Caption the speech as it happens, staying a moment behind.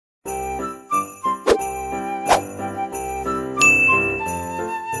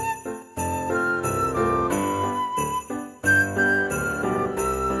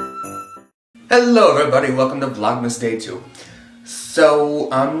Hello everybody, welcome to Vlogmas Day 2.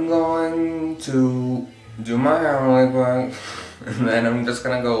 So, I'm going to do my hair like that, and then I'm just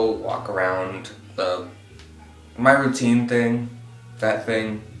gonna go walk around my routine thing, that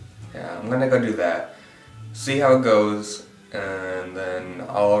thing. Yeah, I'm gonna go do that, see how it goes, and then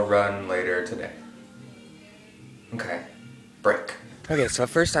I'll run later today. Okay, break. Okay, so at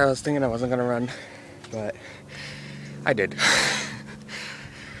first I was thinking I wasn't gonna run, but I did.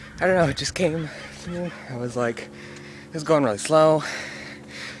 I don't know, it just came to me. I was like, it was going really slow,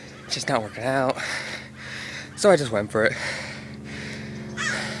 just not working out, so I just went for it.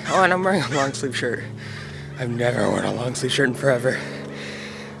 Oh, and I'm wearing a long sleeve shirt. I've never worn a long sleeve shirt in forever.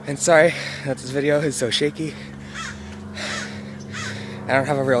 And sorry that this video is so shaky. I don't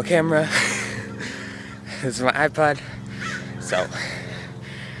have a real camera. This is my iPod, so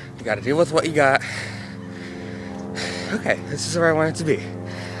you gotta deal with what you got. Okay, this is where I want it to be.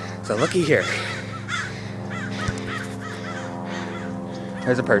 So looky here.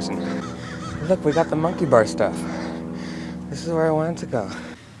 There's a person. Look, we got the monkey bar stuff. This is where I wanted to go.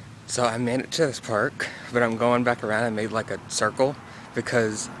 So I made it to this park, but I'm going back around. I made like a circle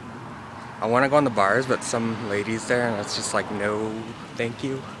because I want to go on the bars, but some lady's there and it's just like, no, thank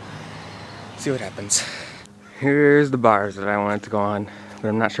you. See what happens. Here's the bars that I wanted to go on, but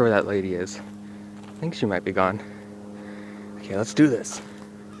I'm not sure where that lady is. I think she might be gone. Okay, let's do this.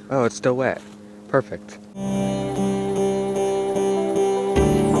 Oh, it's still wet. Perfect.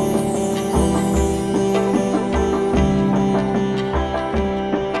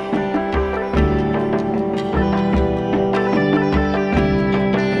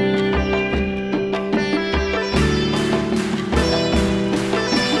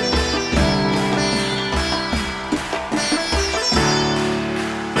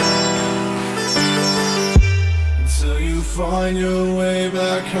 Find your way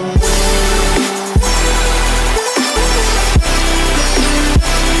back home.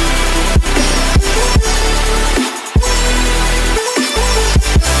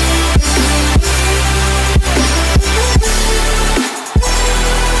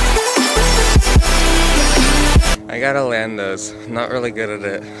 I gotta land those. I'm not really good at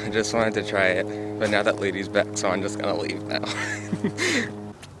it. I just wanted to try it. But now that lady's back, so I'm just gonna leave now.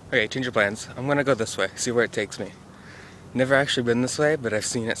 Okay, change your plans. I'm gonna go this way, see where it takes me. Never actually been this way, but I've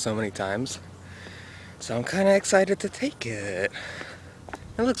seen it so many times. So I'm kind of excited to take it.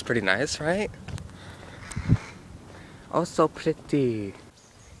 It looks pretty nice, right? Oh, so pretty.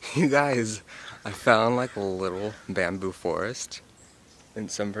 You guys, I found like a little bamboo forest in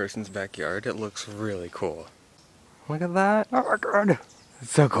some person's backyard. It looks really cool. Look at that. Oh my god.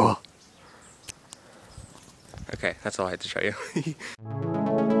 It's so cool. Okay, that's all I had to show you.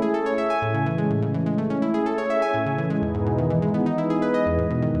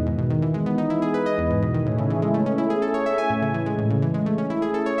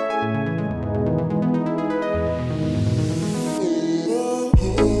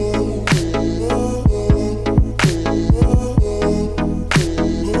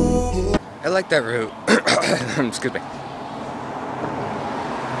 I like that route. Excuse me.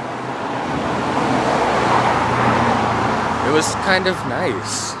 It was kind of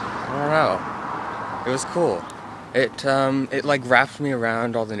nice. I don't know. It was cool. It like wrapped me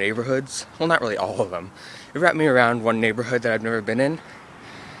around all the neighborhoods. Well, not really all of them. It wrapped me around one neighborhood that I've never been in.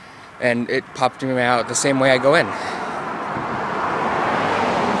 And it popped me out the same way I go in.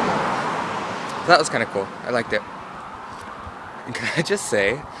 So that was kind of cool. I liked it. And can I just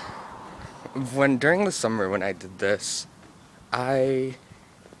say, during the summer when I did this, I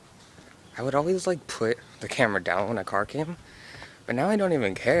would always like put the camera down when a car came, but now I don't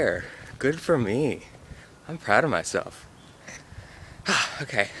even care. Good for me. I'm proud of myself.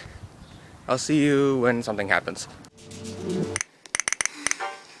 Okay, I'll see you when something happens.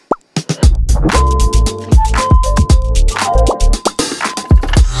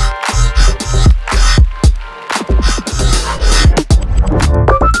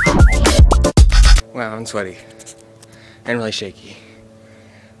 Wow, I'm sweaty and really shaky.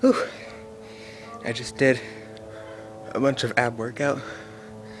 Whew. I just did a bunch of ab workout,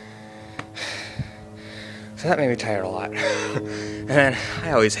 so that made me tired a lot. And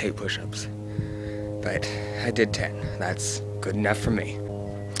I always hate push-ups, but I did 10. That's good enough for me.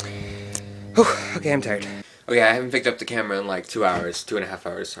 Whew. Okay, I'm tired. Okay, I haven't picked up the camera in like 2 hours, 2.5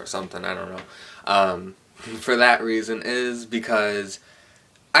 hours or something, I don't know. For that reason is because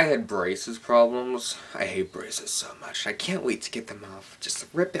I had braces problems. I hate braces so much. I can't wait to get them off. Just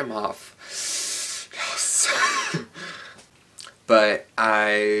rip them off. Yes. But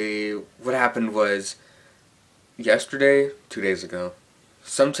what happened was, yesterday, 2 days ago,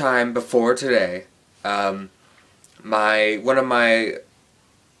 sometime before today, one of my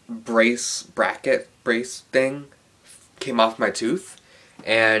bracket thing came off my tooth,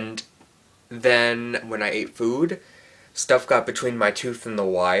 and then when I ate food, stuff got between my tooth and the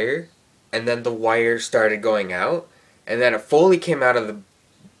wire, and then the wire started going out, and then it fully came out of the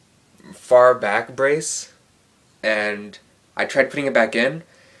far back brace, and I tried putting it back in.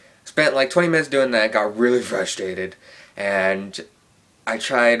 Spent like 20 minutes doing that, got really frustrated, and I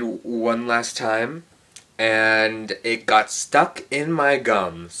tried one last time, and it got stuck in my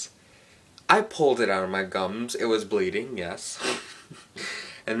gums. I pulled it out of my gums. It was bleeding, yes.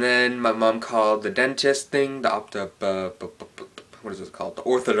 And then my mom called the dentist thing, what is it called? The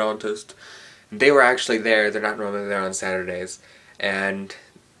orthodontist. They were actually there. They're not normally there on Saturdays. And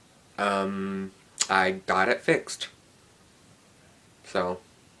I got it fixed. So,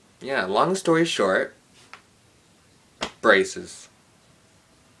 yeah, long story short, braces.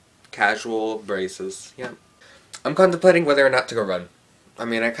 Casual braces, yeah. I'm contemplating whether or not to go run. I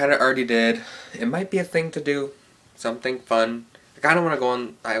mean, I kind of already did. It might be a thing to do. Something fun. I kind of want to go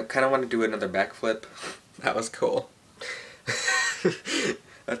on, I kind of want to do another backflip. That was cool.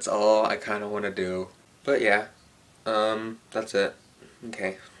 That's all I kind of want to do. But yeah, that's it.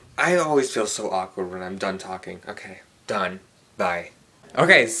 Okay. I always feel so awkward when I'm done talking. Okay, done. Bye.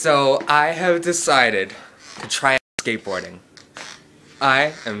 Okay, so I have decided to try skateboarding.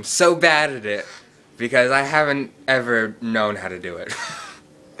 I am so bad at it because I haven't ever known how to do it.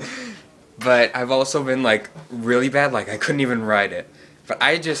 But I've also been like really bad, like I couldn't even ride it. But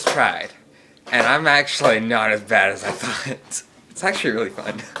I just tried, and I'm actually not as bad as I thought. It's actually really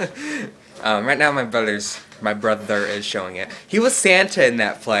fun. Right now my brother is showing it. He was Santa in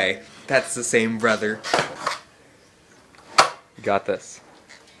that play. That's the same brother. You got this.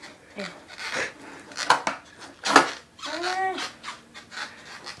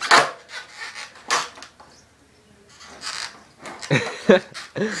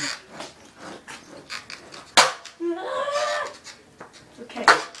 Okay.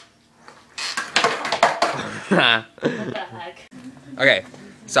 What the heck? Okay,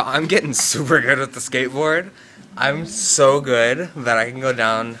 so I'm getting super good with the skateboard. I'm so good that I can go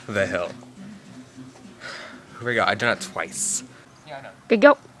down the hill. Here we go. I've done it twice. Yeah, I know. Good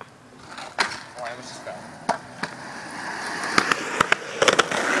go. Alright, let's just go.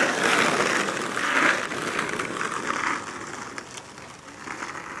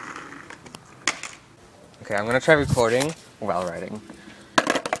 Okay, I'm gonna try recording while riding.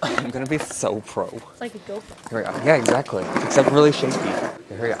 I'm gonna be so pro. It's like a GoPro. Here we go. Yeah, exactly. Except really shaky. Okay,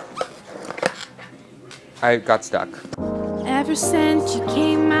 here we go. I got stuck. Ever since you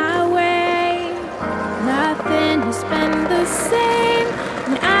came my way, nothing has been the same.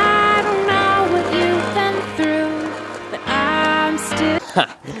 And I don't know what you've been through, but I'm still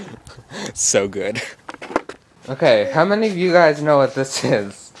So good. Okay, how many of you guys know what this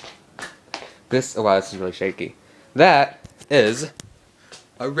is? This, oh wow, this is really shaky. That is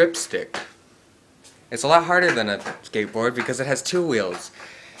a ripstick. It's a lot harder than a skateboard because it has two wheels.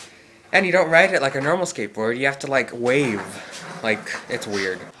 And you don't ride it like a normal skateboard, you have to like wave. Like, it's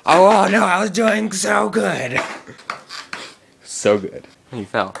weird. Oh no, I was doing so good. So good. You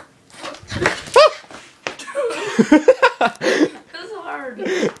fell. This is hard.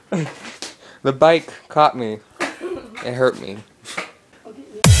 The bike caught me. It hurt me.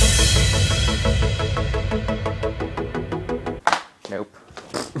 Nope.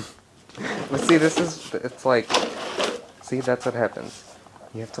 But see, this is, it's like, see, that's what happens.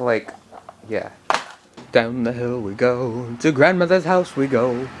 You have to like, yeah. Down the hill we go, to grandmother's house we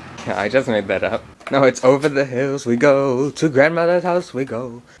go. Yeah, I just made that up. No, it's over the hills we go, to grandmother's house we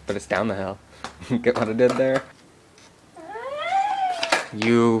go. But it's down the hill. Get what I did there?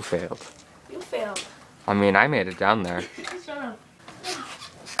 You failed. You failed. I mean, I made it down there. Shut up.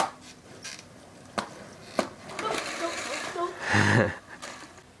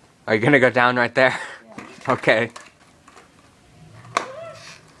 Are you gonna go down right there? Yeah. Okay.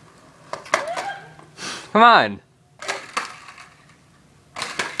 Come on.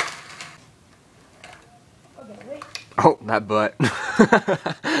 Okay, wait. Oh, that butt.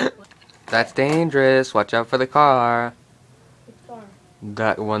 That's dangerous. Watch out for the car. Which car?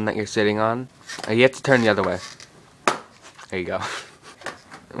 That one that you're sitting on. You have to turn the other way. There you go.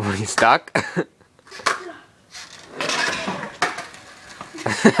 Were you stuck?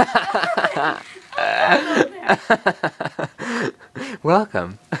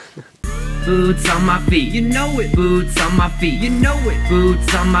 Welcome. Boots on my feet, you know it. Boots on my feet, you know it.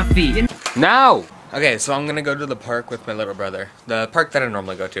 Boots on my feet. Now! Okay, so I'm gonna go to the park with my little brother. The park that I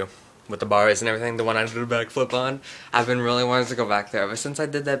normally go to. with the bars and everything, the one I did a backflip on. I've been really wanting to go back there ever since I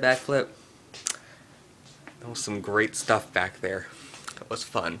did that backflip. There was some great stuff back there. It was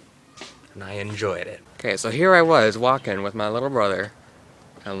fun, and I enjoyed it. Okay, so here I was walking with my little brother,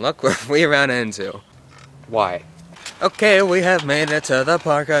 and look where we ran into. Why? Okay, we have made it to the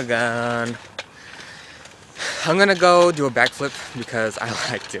park again. I'm gonna go do a backflip because I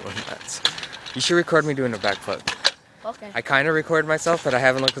like doing that. You should record me doing a backflip. Okay. I kind of recorded myself, but I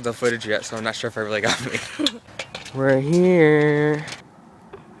haven't looked at the footage yet, so I'm not sure if I really got me. We're here.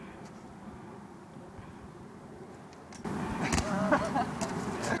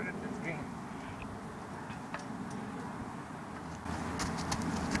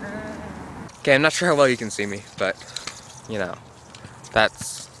 Okay, I'm not sure how well you can see me, but you know,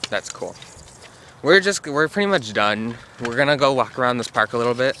 that's cool. We're pretty much done. We're gonna go walk around this park a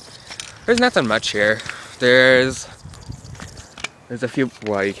little bit. There's nothing much here. There's a few,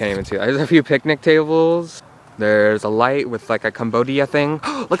 well, you can't even see that. There's a few picnic tables. There's a light with like a Cambodia thing.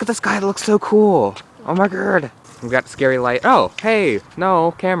 Look at this guy, that looks so cool. Oh my god. We got a scary light. Oh, hey,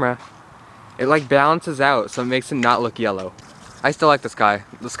 no, camera. It like balances out, so it makes it not look yellow. I still like the sky.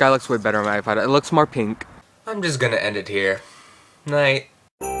 The sky looks way better on my iPad. It looks more pink. I'm just gonna end it here. Night.